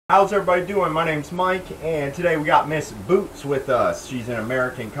How's everybody doing? My name's Mike, and today we got Miss Boots with us. She's an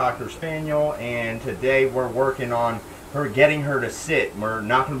American Cocker Spaniel, and today we're working on getting her to sit. We're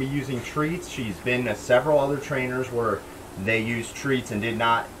not going to be using treats. She's been to several other trainers where they used treats and did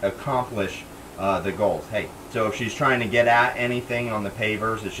not accomplish the goals. Hey, so if she's trying to get at anything on the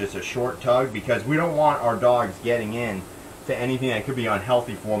pavers, it's just a short tug, because we don't want our dogs getting in to anything that could be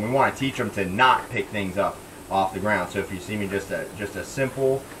unhealthy for them. We want to teach them to not pick things up off the ground. So if you see me, just a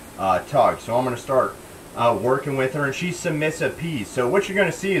simple tug. So I'm going to start working with her, and she's submissive piece. So what you're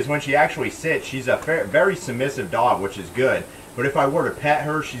going to see is when she actually sits, she's a very submissive dog, which is good. But if I were to pet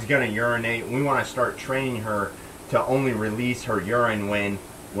her, she's going to urinate. We want to start training her to only release her urine when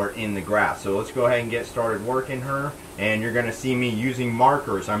we're in the grass. So let's go ahead and get started working her, and you're going to see me using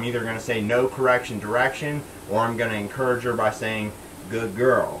markers. I'm either going to say no correction direction, or I'm going to encourage her by saying good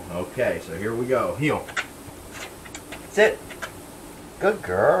girl. Okay, so here we go. Heel. Sit. Good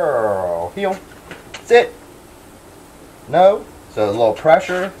girl. Heel. Sit. No. So a little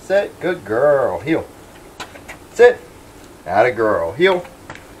pressure. Sit. Good girl. Heel. Sit. Atta girl. Heel.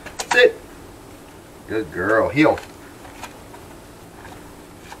 Sit. Good girl. Heel.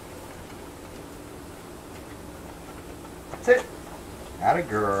 Sit. Atta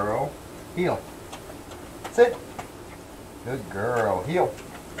girl. Heel. Sit. Good girl. Heel.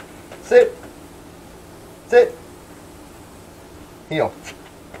 Sit. Sit. Heel.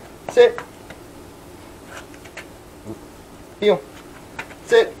 Sit. Heel.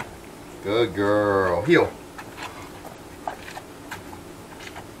 Sit. Good girl. Heel.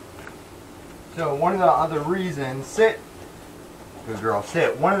 So one of the other reasons, sit. Good girl,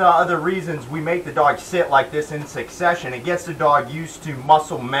 sit. One of the other reasons we make the dog sit like this in succession, it gets the dog used to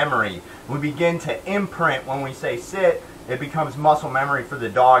muscle memory. We begin to imprint when we say sit, it becomes muscle memory for the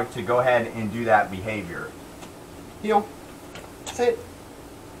dog to go ahead and do that behavior. Heel. Sit.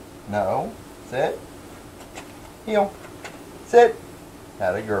 No. Sit. Heel. Sit.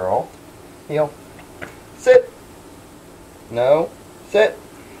 Atta girl. Heel. Sit. No. Sit.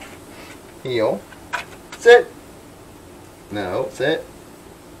 Heel. Sit. No. Sit.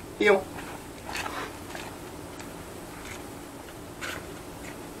 Heel.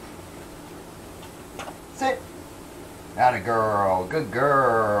 Sit. Atta girl. Good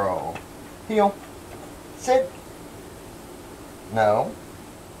girl. Heel. Sit. No.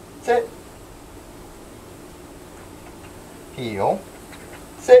 Sit. Heel.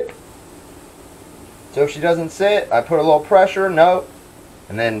 Sit. So if she doesn't sit, I put a little pressure. No.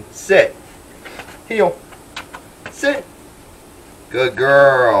 And then sit. Heel. Sit. Good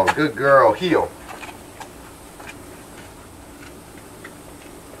girl. Good girl. Heel.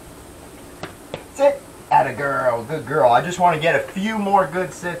 Sit. Atta girl. Good girl. I just want to get a few more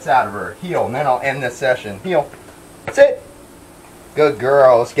good sits out of her. Heel. And then I'll end this session. Heel. Sit. Good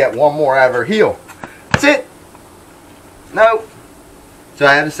girl. Let's get one more out of her. Heel. Sit. No. So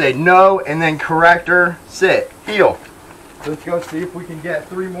I have to say no and then correct her. Sit. Heel. So let's go see if we can get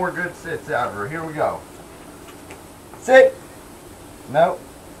 3 more good sits out of her. Here we go. Sit. No.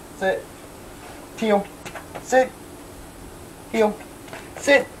 Sit. Heel. Sit. Heel.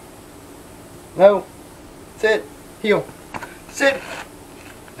 Sit. No. Sit. Heel. Sit.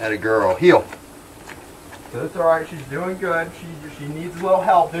 Atta girl. Heel. So it's alright, she's doing good. She needs a little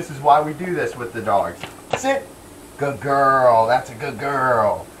help. This is why we do this with the dogs. Sit. Good girl. That's a good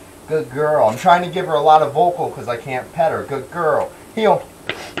girl. Good girl. I'm trying to give her a lot of vocal because I can't pet her. Good girl. Heel.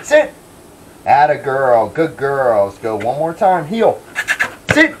 Sit. Atta girl. Good girl. Let's go one more time. Heel.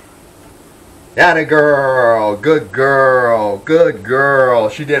 Sit. Atta girl. Good girl. Good girl.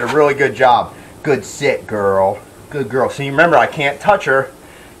 She did a really good job. Good sit, girl. Good girl. See, remember, I can't touch her.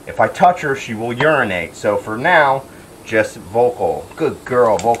 If I touch her, she will urinate. So for now, just vocal. Good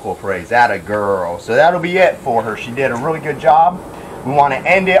girl, vocal praise. Atta girl. So that'll be it for her. She did a really good job. We want to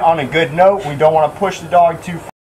end it on a good note. We don't want to push the dog too far.